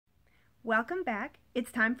Welcome back.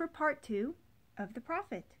 It's time for part 2 of the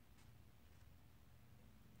prophet.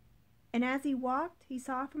 And as he walked, he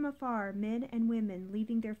saw from afar men and women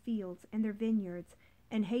leaving their fields and their vineyards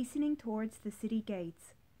and hastening towards the city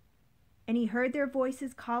gates. And he heard their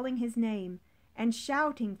voices calling his name and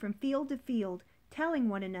shouting from field to field, telling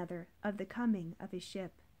one another of the coming of his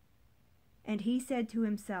ship. And he said to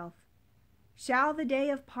himself, "Shall the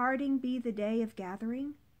day of parting be the day of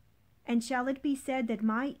gathering? And shall it be said that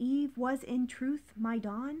my eve was in truth my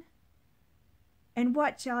dawn? And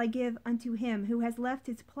what shall I give unto him who has left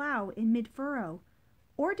his plough in mid-furrow,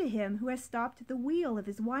 or to him who has stopped the wheel of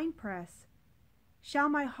his winepress? Shall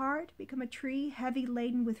my heart become a tree heavy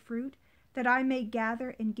laden with fruit, that I may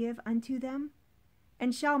gather and give unto them?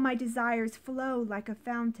 And shall my desires flow like a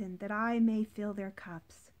fountain, that I may fill their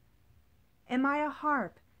cups? Am I a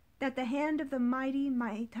harp, that the hand of the mighty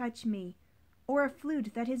may touch me, or a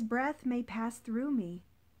flute, that his breath may pass through me?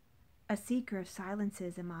 A seeker of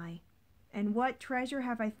silences am I, and what treasure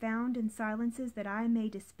have I found in silences, that I may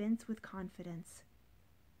dispense with confidence?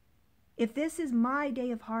 If this is my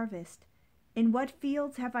day of harvest, in what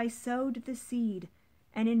fields have I sowed the seed,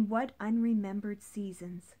 and in what unremembered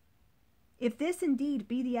seasons? If this indeed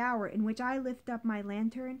be the hour in which I lift up my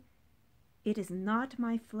lantern, it is not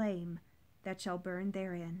my flame that shall burn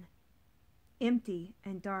therein. Empty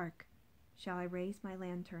and dark shall I raise my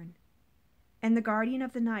lantern, and the guardian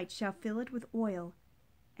of the night shall fill it with oil,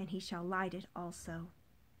 and he shall light it also."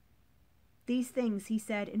 These things he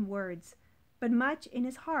said in words, but much in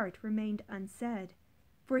his heart remained unsaid,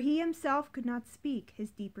 for he himself could not speak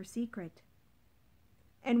his deeper secret.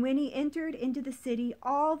 And when he entered into the city,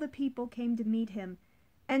 all the people came to meet him,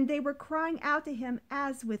 and they were crying out to him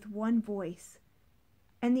as with one voice.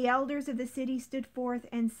 And the elders of the city stood forth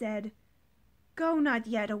and said, "Go not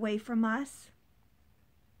yet away from us.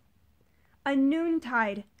 A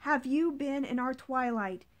noontide have you been in our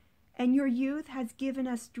twilight, and your youth has given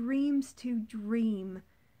us dreams to dream.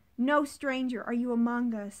 No stranger are you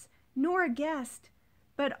among us, nor a guest,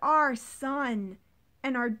 but our son,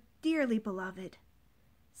 and our dearly beloved.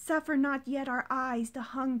 Suffer not yet our eyes to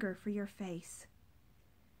hunger for your face."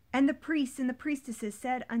 And the priests and the priestesses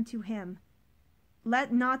said unto him,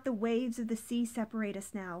 "Let not the waves of the sea separate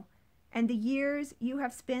us now, and the years you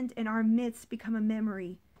have spent in our midst become a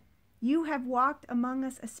memory. You have walked among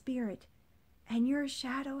us a spirit, and your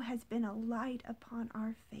shadow has been a light upon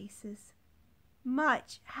our faces.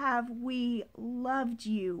 Much have we loved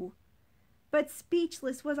you, but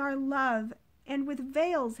speechless was our love, and with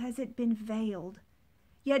veils has it been veiled.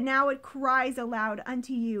 Yet now it cries aloud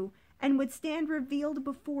unto you, and would stand revealed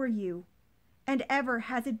before you. And ever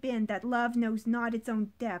has it been that love knows not its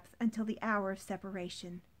own depth until the hour of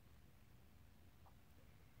separation."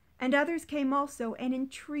 And others came also and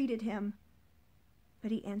entreated him,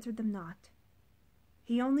 but he answered them not.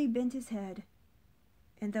 He only bent his head,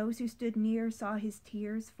 and those who stood near saw his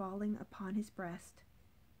tears falling upon his breast.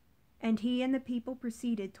 And he and the people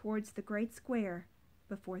proceeded towards the great square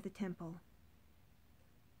before the temple.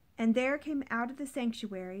 And there came out of the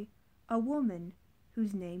sanctuary a woman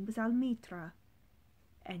whose name was Almitra,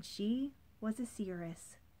 and she was a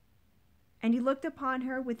seeress. And he looked upon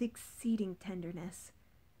her with exceeding tenderness,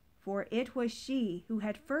 for it was she who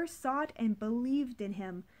had first sought and believed in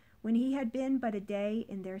him when he had been but a day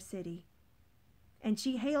in their city. And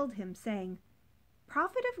she hailed him, saying,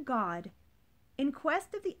 "Prophet of God, in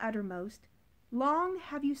quest of the uttermost, long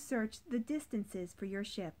have you searched the distances for your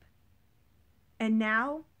ship. And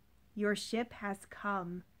now your ship has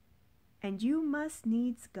come, and you must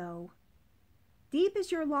needs go. Deep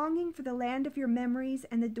is your longing for the land of your memories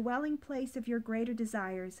and the dwelling place of your greater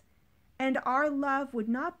desires, and our love would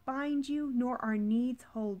not bind you, nor our needs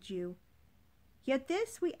hold you. Yet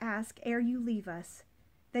this we ask ere you leave us,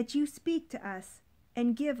 that you speak to us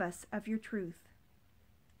and give us of your truth.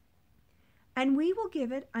 And we will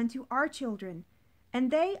give it unto our children,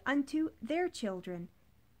 and they unto their children,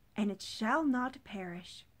 and it shall not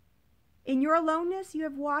perish. In your aloneness you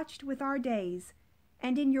have watched with our days,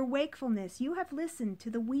 and in your wakefulness you have listened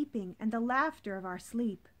to the weeping and the laughter of our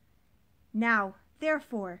sleep. Now,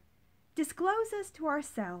 therefore, disclose us to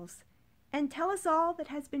ourselves, and tell us all that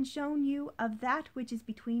has been shown you of that which is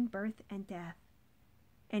between birth and death."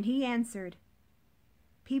 And he answered,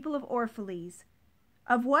 "People of Orphalese,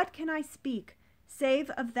 of what can I speak, save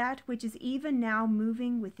of that which is even now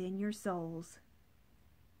moving within your souls?"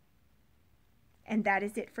 And that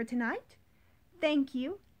is it for tonight. Thank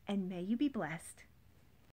you, and may you be blessed.